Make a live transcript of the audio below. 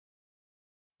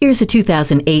Here's a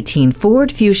 2018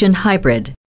 Ford Fusion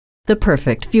Hybrid. The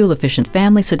perfect fuel-efficient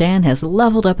family sedan has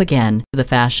leveled up again. The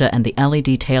fascia and the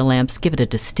LED tail lamps give it a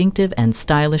distinctive and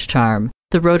stylish charm.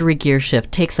 The rotary gear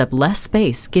shift takes up less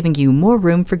space, giving you more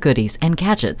room for goodies and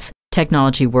gadgets.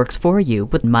 Technology works for you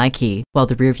with MyKey, while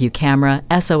the rearview camera,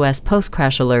 SOS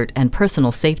post-crash alert, and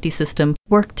personal safety system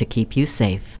work to keep you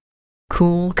safe.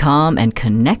 Cool, calm, and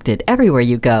connected everywhere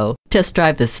you go. Test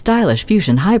drive the stylish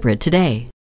Fusion Hybrid today.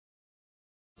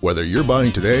 Whether you're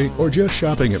buying today or just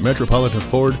shopping at Metropolitan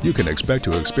Ford, you can expect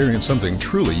to experience something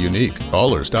truly unique.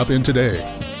 Call or stop in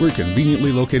today. We're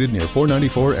conveniently located near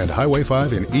 494 and Highway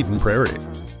 5 in Eden Prairie.